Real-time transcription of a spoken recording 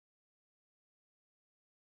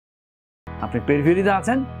আপনি পেরিফেরিতে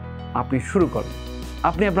আছেন, আপনি শুরু করেন,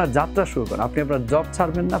 আপনি আপনার যাত্রা শুরু করেন। আপনি আপনার জব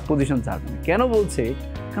ছাড়বেন না, পজিশন ছাড়বেন না। কেন বলছি?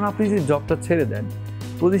 কারণ আপনি যদি জবটা ছেড়ে দেন,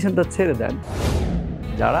 পজিশনটা ছেড়ে দেন,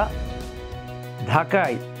 যারা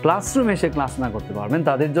ঢাকায় ক্লাসরুমে এসে ক্লাস না করতে পারবেন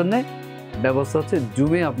তাদের জন্য ব্যবস্থা হচ্ছে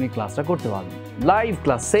জুমে আপনি ক্লাসটা করতে পারবেন। Live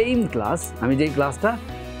class, same class. আমি যেই ক্লাসটা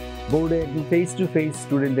বোর্ডে একদম ফেস টু ফেস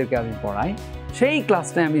স্টুডেন্টদেরকে আমি পড়াই, সেই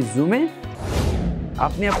ক্লাসটায় আমি জুমে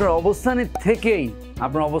আপনি আপনার অবস্থানের থেকেই,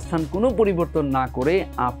 আপনার অবস্থান কোনো পরিবর্তন না করে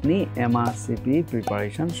আপনি MRCP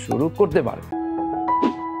প্রিপারেশন শুরু করতে পারেন।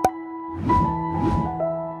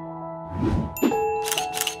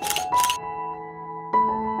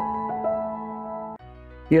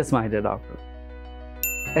 Yes, my dear doctor.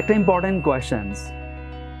 একটা ইম্পর্টেন্ট কোয়েশ্চেন্স,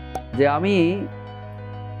 যে আমি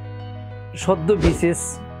সদ্য BCS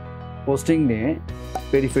পোস্টিং নিয়ে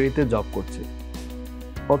পেরিফেরিতে জব করছি,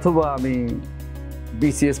 অথবা আমি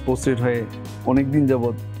BCS পোস্টেড হয়ে অনেকদিন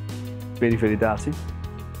যাবৎ পেরিফেরিতে আছি।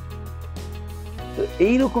 তো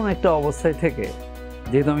এইরকম একটা অবস্থায় থেকে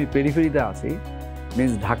যেহেতু আমি পেরিফেরিতে আছি,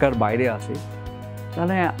 মিনস ঢাকার বাইরে আছি,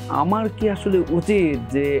 তাহলে আমার কি আসলে উচিত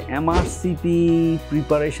যে MRCP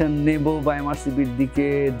প্রিপারেশন নেব বা MRCPর দিকে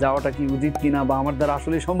যাওয়াটা কি উচিত কিনা, বা আমার দ্বারা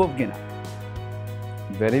আসলে সম্ভব কিনা?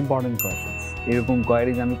 Very important questions. এরকম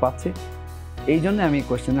কোয়ারিজ আমি পাচ্ছি, এই জন্য আমি এই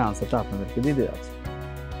কোয়েশ্চেনের আনসারটা আপনাদেরকে দিতে যাচ্ছি।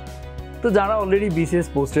 তো যারা অলরেডি BCS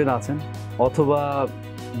পোস্টেড আছেন অথবা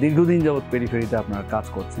দীর্ঘদিন যাবৎ পেরিফেরিতে আপনারা কাজ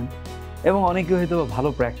করছেন, এবং অনেকে হয়তো ভালো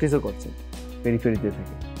প্র্যাকটিসও করছেন পেরিফেরিতে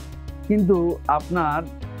থেকে, কিন্তু আপনার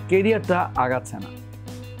কেরিয়ারটা আগাচ্ছে না,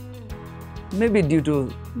 maybe due to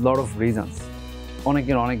lot of reasons.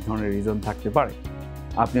 অনেকের অনেক ধরনের রিজন থাকতে পারে।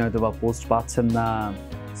 আপনি হয়তো বা পোস্ট পাচ্ছেন না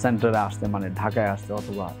সেন্টারে আসতে, মানে ঢাকায় আসতে,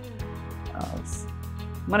 অথবা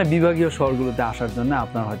মানে বিভাগীয় শহরগুলোতে আসার জন্য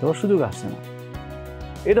আপনার হয়তো সুযোগ আসছে না,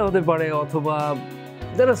 এটা হতে পারে। অথবা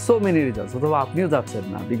there are so many reasons, অথবা আপনিও যাচ্ছেন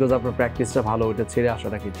না বিকজ আপনার প্র্যাকটিসটা ভালো, ওটা ছেড়ে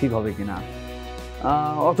আসাটা কি ঠিক হবে কিনা,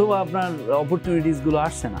 অথবা আপনার অপরচুনিটিসগুলো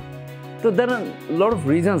আসছে না। তো there are lot of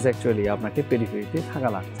reasons actually আপনাকে পেরিফেরিতে থাকা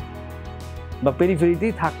লাগছে, বা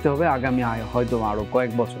পেরিফেরিতেই থাকতে হবে আগামী হয়তো আরও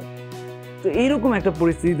কয়েক বছর। তো এইরকম একটা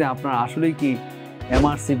পরিস্থিতিতে আপনার আসলেই কি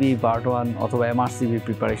MRCP পার্ট 1 অথবা MRCP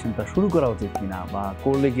প্রিপারেশনটা শুরু করা উচিত কিনা, বা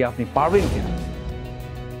করলে কি আপনি পারবেন কিনা?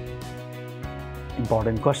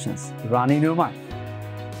 Important questions run in your mind.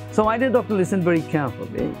 So my dear doctor, listen very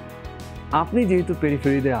carefully. আপনি যেহেতু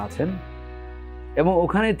পেরিফেরিতে আছেন এবং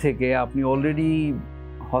ওখানে থেকে আপনি অলরেডি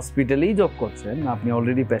হসপিটালেই জব করছেন, আপনি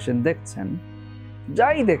অলরেডি পেশেন্ট দেখছেন,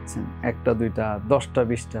 যাই দেখছেন, একটা দুইটা 10টা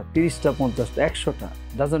 20টা 30টা 50টা 100টা,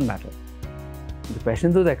 ডাজন্ট ম্যাটার, কিন্তু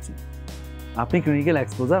পেশেন্ট তো দেখছেন, আপনি ক্লিনিক্যাল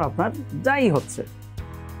এক্সপোজার আপনার যাই হচ্ছে,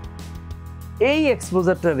 এই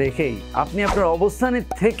এক্সপোজারটা রেখেই আপনি আপনার অবস্থানের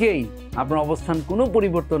থেকেই, আপনার অবস্থান কোনো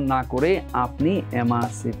পরিবর্তন না করে আপনি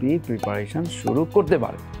MRCP প্রিপারেশন শুরু করতে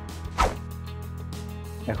পারেন।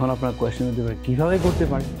 এখন আপনার কোয়েশ্চেন হতে পারে কীভাবে করতে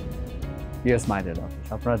পারেন? ইয়েস মাই ডিয়ার ডক্টর,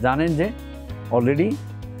 আপনারা জানেন যে অলরেডি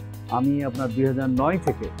আমি আপনার 2009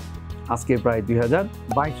 থেকে আজকে প্রায়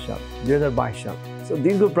 2022 সাল, সো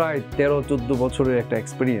দীর্ঘ প্রায় 13-14 বছরের একটা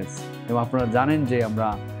এক্সপিরিয়েন্স। এবং আপনারা জানেন যে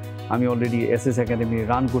আমি অলরেডি SsAcademy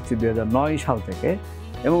রান করছি 2009 সাল থেকে,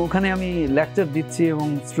 এবং ওখানে আমি লেকচার দিচ্ছি এবং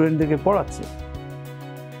স্টুডেন্টদেরকে পড়াচ্ছি,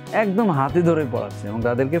 একদম হাতে ধরে পড়াচ্ছি, এবং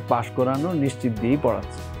তাদেরকে পাশ করানোর নিশ্চিত দিয়েই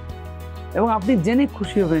পড়াচ্ছি। এবং আপনি জেনে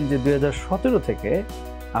খুশি হবেন যে 2017 থেকে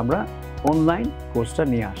আমরা অনলাইন কোর্সটা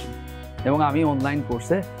নিয়ে আসি, এবং আমি অনলাইন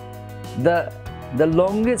কোর্সে the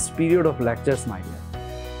longest period of lectures, my dear,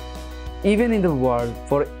 even in the world,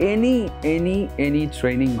 for any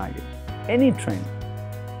training, my dear, any training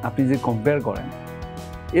আপনি যদি কম্পেয়ার করেন,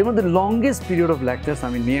 এর মধ্যে লংগেস্ট পিরিয়ড অফ লেকচার্স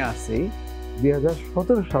আমি নিয়ে আসছি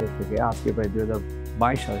 2017 সাল থেকে আজকে প্রায়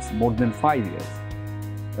 2022 সাল, মোর দেন 5 ইয়ার্স।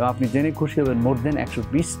 এবং আপনি জেনে খুশি হবেন মোর দেন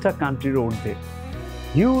 120টা কান্ট্রির ঊর্ধ্বে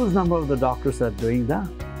huge number of the doctors are doing the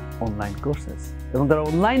online courses, এবং তারা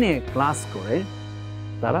অনলাইনে ক্লাস করে,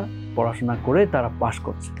 তারা পড়াশোনা করে তারা পাস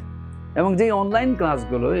করছে। এবং যেই অনলাইন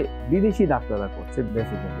ক্লাসগুলো বিদেশি ডাক্তাররা করছে,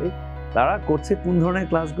 বেসিক্যালি তারা করছে কোন ধরনের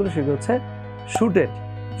ক্লাসগুলো? সেগুলো হচ্ছে শুটেড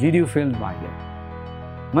ভিডিও ফিল্ম,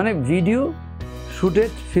 মানে video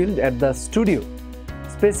suited film at the studio,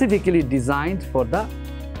 specifically designed for the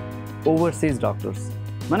overseas doctors,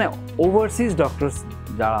 মানে ওভারসিজ ডক্টরস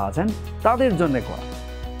যারা আছেন তাদের জন্য করা,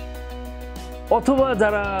 অথবা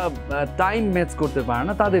যারা টাইম ম্যাচ করতে পারে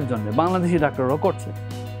না তাদের জন্য বাংলাদেশি ডাক্তাররাও করছে,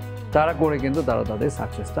 তারা করে কিন্তু তারা তাদের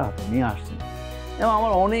সাকসেসটা হাতে নিয়ে আসছেন। এবং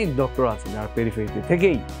আমার অনেক ডক্টর আছে যারা পেরিফেরিতে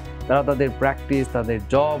থেকেই তারা তাদের প্র্যাকটিস, তাদের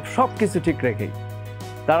জব সব কিছু ঠিক রেখেই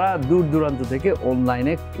তারা দূর দূরান্ত থেকে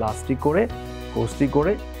অনলাইনে ক্লাসটি করে, কোর্সটি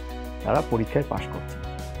করে তারা পরীক্ষায় পাশ করছে।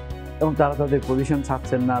 এবং তারা তাদের পজিশন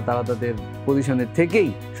ছাড়ছেন না, তারা তাদের পজিশনের থেকেই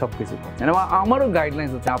সব কিছু করছেন। এবং আমারও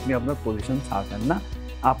গাইডলাইন্স হচ্ছে আপনি আপনার পজিশন ছাড়বেন না,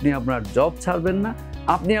 আপনি আপনার জব ছাড়বেন না,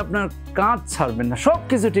 আপনি আপনার কাজ ছাড়বেন না, সব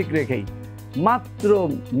কিছু ঠিক রেখেই মাত্র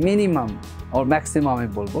মিনিমাম আর ম্যাক্সিমাম আমি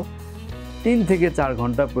বলবো 3 থেকে 4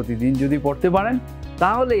 ঘন্টা প্রতিদিন যদি পড়তে পারেন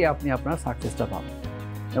তাহলেই আপনি আপনার সাকসেসটা পাবেন।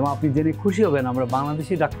 এবং আপনি জেনে খুশি হবেন, আমরা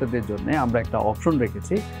বাংলাদেশি ডাক্তারদের জন্য আমরা একটা অপশন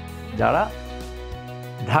রেখেছি, যারা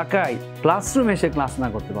ঢাকায় ক্লাসরুম এসে ক্লাস না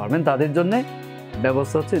করতে পারবেন তাদের জন্য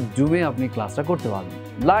ব্যবস্থা হচ্ছে জুমে আপনি ক্লাসটা করতে পারবেন,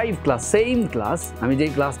 লাইভ ক্লাস, সেম ক্লাস। আমি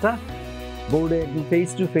যেই ক্লাসটা বোর্ডে একদম ফেস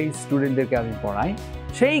টু ফেস স্টুডেন্টদেরকে আমি পড়াই,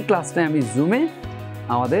 সেই ক্লাসটায় আমি জুমে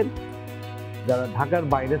আমাদের যারা ঢাকার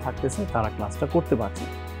বাইরে থাকতেছে তারা ক্লাসটা করতে পারছে,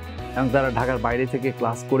 এবং তারা ঢাকার বাইরে থেকে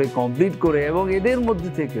ক্লাস করে কমপ্লিট করে, এবং এদের মধ্যে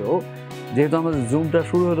থেকেও যেহেতু আমাদের জুমটা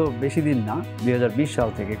শুরু হলো বেশি দিন না, 2020 সাল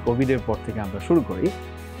থেকে, কোভিডের পর থেকে আমরা শুরু করি,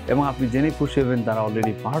 এবং আপনি জেনে খুশি হবেন তারা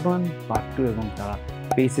অলরেডি পার্ট 1, পার্ট 2 এবং তারা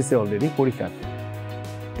পেসিসে অলরেডি পরীক্ষার্থী।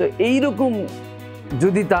 তো এইরকম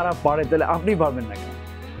যদি তারা পারে তাহলে আপনি পারবেন না কেন?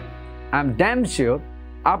 আই এম ড্যাম শিওর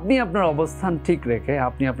আপনি আপনার অবস্থান ঠিক রেখে,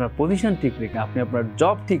 আপনি আপনার পজিশন ঠিক রেখে, আপনি আপনার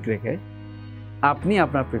জব ঠিক রেখে আপনি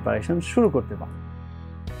আপনার প্রিপারেশন শুরু করতে পারেন।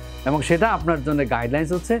 এবং সেটা আপনার জন্য গাইডলাইন্স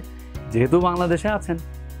হচ্ছে, যেহেতু বাংলাদেশে আছেন,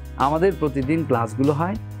 আমাদের প্রতিদিন ক্লাসগুলো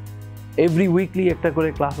হয়, এভরি উইকলি একটা করে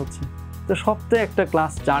ক্লাস হচ্ছে। তো সপ্তাহে একটা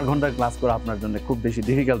ক্লাস 4 ঘন্টার ক্লাস করা আপনার জন্য খুব বেশি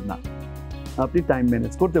ডিফিকাল্ট না, আপনি টাইম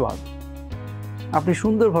ম্যানেজ করতে পারবেন। আপনি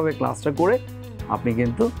সুন্দরভাবে ক্লাসটা করে আপনি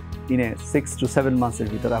কিন্তু 6 to 7 মান্থসের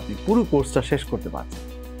ভিতরে আপনি পুরো কোর্সটা শেষ করতে পারছেন,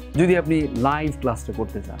 যদি আপনি লাইভ ক্লাসটা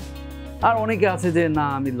করতে চান। আর অনেকে আছে যে না,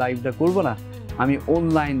 আমি লাইভটা করব না, আমি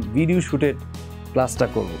অনলাইন ভিডিও শুটের ক্লাসটা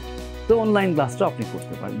করব। তো অনলাইন ক্লাসটা আপনি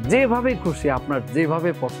করতে পারেন, যেভাবে খুশি, আপনার যেভাবে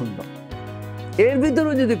পছন্দ। এর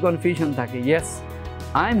ভিতরেও যদি কনফিউশন থাকে, yes,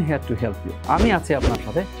 I am here to help you, আমি আছি আপনার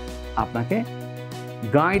সাথে, আপনাকে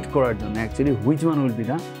গাইড করার জন্য। Actually which one will be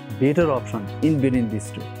the better option in between this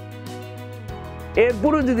two.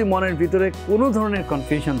 এরপরও যদি মনের ভিতরে কোনো ধরনের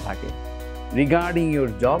কনফিউশন থাকে regarding your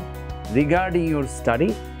job, regarding your study,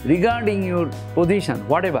 regarding your position,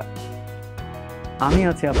 what ever, আমি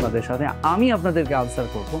আছি আপনাদের সাথে, আমি আপনাদেরকে আনসার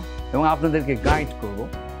করব এবং আপনাদেরকে গাইড করব,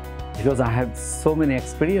 because I have so many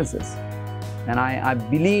experiences and I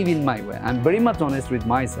believe in my way. I'm very much honest with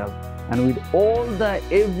myself and with all the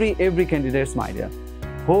every candidates, my dear,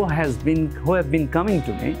 who have been coming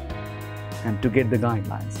to me and to get the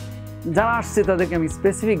guidelines. যারা আসছে তাদেরকে আমি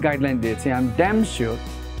specific guideline দিয়েছি। I am damn sure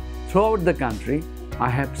throughout the country I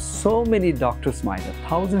have so many doctors, my dear,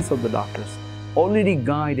 thousands of the doctors already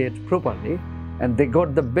guided properly and they got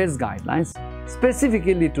the best guidelines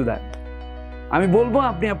specifically to that. আমি বলবো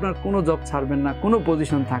আপনি আপনার কোনো job ছাড়বেন না, কোনো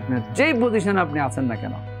position থাকবে না, যেই পজিশনে আপনি আছেন না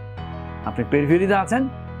কেন, আপনি পেরিফেরিতে আছেন,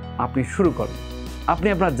 আপনি শুরু করেন, আপনি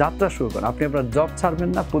আপনার যাত্রা শুরু করেন। আপনি আপনার জব ছাড়বেন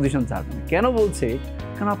না, পজিশন ছাড়বেন না। কেন বলছি?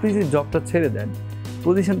 কারণ আপনি যদি জবটা ছেড়ে দেন,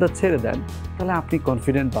 পজিশনটা ছেড়ে দেন, তাহলে আপনি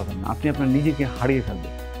কনফিডেন্ট পাবেন না, আপনি আপনার নিজেকে হারিয়ে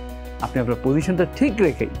ফেলবেন। আপনি আপনার পজিশনটা ঠিক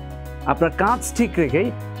রেখেই, আপনার কাজ ঠিক রেখেই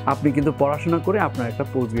আপনি কিন্তু পড়াশোনা করে আপনার একটা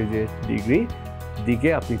পোস্ট গ্রাজুয়েট ডিগ্রি দিকে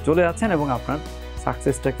আপনি চলে আছেন, এবং আপনার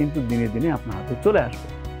সাকসেসটা কিন্তু দিনে দিনে আপনার হাতে চলে আসবে।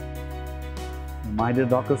 মাই ডিয়ার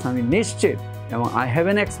ডক্টরস, আমি নিশ্চিত, এবং আই হ্যাভ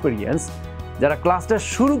এন এক্সপিরিয়েন্স, যারা ক্লাসটা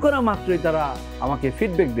শুরু করা মাত্রই তারা আমাকে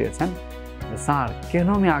ফিডব্যাক দিয়েছেন, স্যার কেন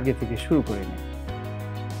আমি আগে থেকে শুরু করিনি।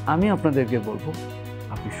 আমি আপনাদেরকে বলবো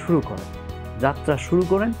আপনি শুরু করেন, যাত্রা শুরু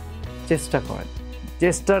করেন, চেষ্টা করেন,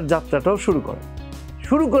 চেষ্টার যাত্রাটাও শুরু করেন।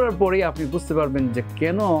 শুরু করার পরেই আপনি বুঝতে পারবেন যে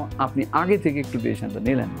কেন আপনি আগে থেকে একটু ডিসিশনটা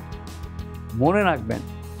নিলেন না। মনে রাখবেন,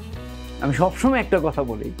 আমি সবসময় একটা কথা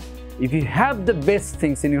বলি, if you have the best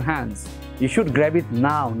things in your hands you should grab ইট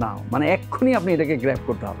নাও, মানে এক্ষুনি আপনি এটাকে গ্র্যাব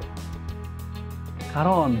করতে হবে।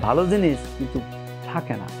 কারণ ভালো জিনিস কিন্তু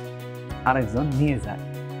থাকে না, আরেকজন নিয়ে যায়।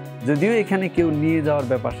 যদিও এখানে কেউ নিয়ে যাওয়ার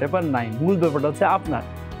ব্যাপার নাই, মূল ব্যাপারটা হচ্ছে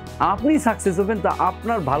আপনি সাকসেস হবেন। তা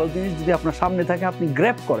আপনার ভালো জিনিস যদি আপনার সামনে থাকে, আপনি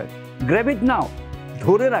গ্র্যাব করেন, গ্র্যাব ইট নাও,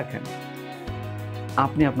 ধরে রাখেন,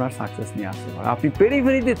 আপনি আপনার সাকসেস নিয়ে আসতে পারেন। আপনি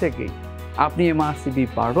পেরিফেরিতে থেকেই আপনি MRCP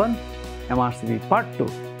পার্ট 1, MRCP পার্ট 2,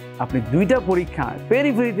 আপনি 2টা পরীক্ষা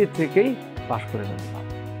পেরিফেরিতে থেকেই পাস করে ফেলতে পারেন।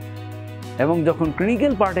 এবং যখন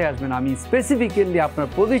ক্লিনিক্যাল পার্টে আসবেন, আমি স্পেসিফিক্যালি আপনার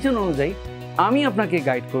পজিশন অনুযায়ী আমি আপনাকে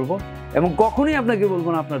গাইড করব, এবং কখনোই আপনাকে বলবো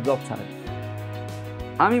না আপনার জব ছাড়েন।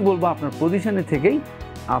 আমি বলবো আপনার পজিশনে থেকেই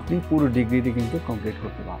আপনি পুরো ডিগ্রিটি কিন্তু কমপ্লিট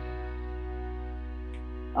করতে পারবেন।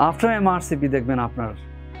 আফটার MRCP দেখবেন আপনার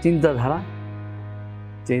চিন্তাধারা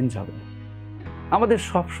চেঞ্জ হবে। আমাদের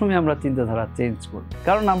সবসময় আমরা চিন্তাধারা চেঞ্জ করি,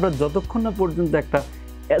 কারণ আমরা যতক্ষণ না পর্যন্ত একটা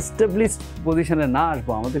এস্টাবলিশড পজিশনে না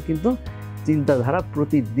আসবো, আমাদের কিন্তু চিন্তাধারা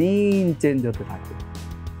প্রতিদিন চেঞ্জ হতে থাকে।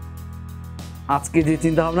 আজকে যে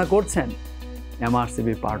চিন্তা ভাবনা করছেন, MRCP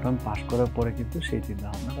পার্ট 1 পাস করার পরে কিন্তু সেই চিন্তা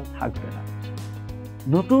ভাবনাটা থাকবে না।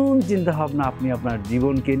 নতুন চিন্তাভাবনা আপনি আপনার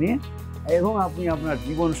জীবনকে নিয়ে এবং আপনি আপনার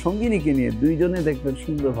জীবন সঙ্গিনীকে নিয়ে দুইজনে দেখবেন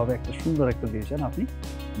সুন্দরভাবে সুন্দর একটা ডিসিশন আপনি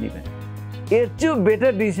নেবেন। এর চেয়েও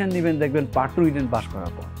বেটার ডিসিশন নেবেন দেখবেন পার্ট 2 রিটেন পাস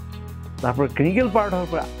করার পর, তারপর ক্লিনিক্যাল পার্ট হওয়ার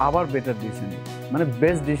পর আবার বেটার ডিসিশন নেবেন, মানে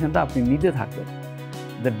বেস্ট ডিসিশনটা আপনি নিতে থাকবেন।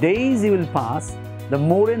 The days you will pass, the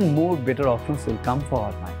more and more better options will come for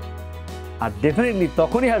our mind. R definitely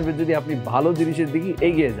তখনই আসবে যদি আপনি ভালো জিনিসের দিকে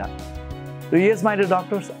এগিয়ে যান। So yes, my dear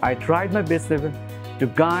doctors, I tried my best level to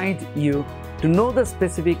guide you to know the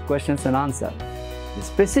specific questions and answer.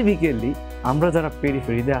 Specifically, আমরা যারা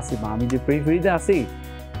পেরিফেরিতে আছি বা আমি যে পেরিফেরিতে আছি,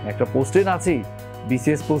 একটা পোস্টেড আছি,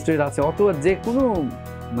 বিসিএস পোস্টেড আছে অথবা যে কোনো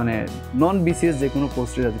মানে নন বিসিএস যে কোনো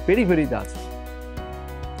পোস্টেড আছে, পেরিফেরিতে আছে।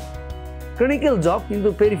 ক্লিনিক্যাল জব কিন্তু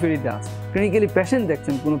পেরিফেরিতে আছে, ক্লিনিক্যালি পেশেন্ট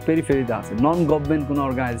দেখছেন কোনো পেরিফেরিতে আছে, নন গভর্নমেন্ট কোনো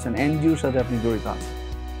অর্গানাইজেশন এনজিওর সাথে আপনি জড়িত আছেন,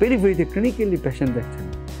 পেরিফেরিতে ক্লিনিক্যালি পেশেন্ট দেখছেন।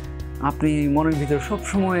 আপনি মনের ভিতরে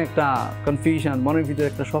সবসময় একটা কনফিউশন, মনের ভিতরে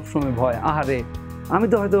একটা সবসময় ভয়, আহারে আমি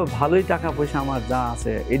তো হয়তো ভালোই টাকা পয়সা আমার যা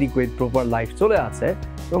আছে এডিকুয়েট প্রপার লাইফ চলে আছে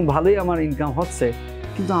এবং ভালোই আমার ইনকাম হচ্ছে,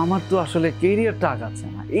 কিন্তু আমার তো আসলে কেরিয়ারটা আগাচ্ছে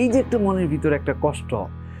না। এই যে একটা মনের ভিতরে একটা কষ্ট,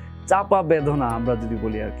 চাপা বেদনা আমরা যদি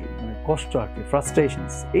বলি আর কি, মানে কষ্ট আর কি,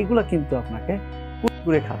 ফ্রাস্ট্রেশনস, এইগুলো কিন্তু আপনাকে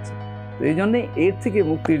পুরো খাচ্ছে। তো এই জন্যে এর থেকে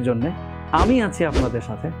মুক্তির জন্যে আমি আছি আপনাদের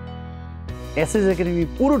সাথে, SsAcademy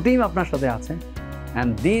পুরো টিম আপনার সাথে আছে। And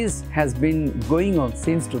this has been going on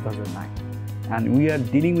since 2009 and we are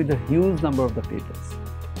dealing with a huge number of the papers.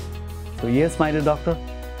 So yes, my dear doctor,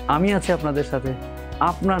 আমি আছি আপনাদের সাথে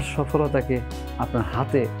আপনার সফলতাকে আপনার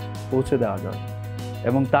হাতে পৌঁছে দেওয়ার জন্য,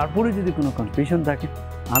 এবং তারপরে যদি কোনো কনফিউশন থাকে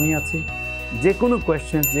আমি আছি। যে কোনো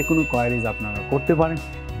কোয়েশ্চেন, যে কোনো কোয়ারিজ আপনারা করতে পারেন,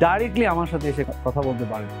 ডাইরেক্টলি আমার সাথে এসে কথা বলতে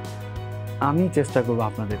পারেন। আমি চেষ্টা করবো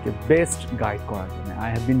আপনাদেরকে বেস্ট গাইড করার জন্য। I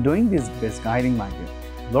have been doing this best guiding my way,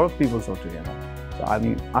 lot of people so together. তো আমি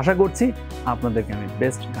আশা করছি আপনাদেরকে আমি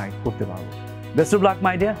বেস্ট গাইড করতে পারবো। Best of luck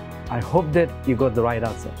my dear, I hope that you got the right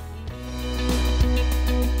answer.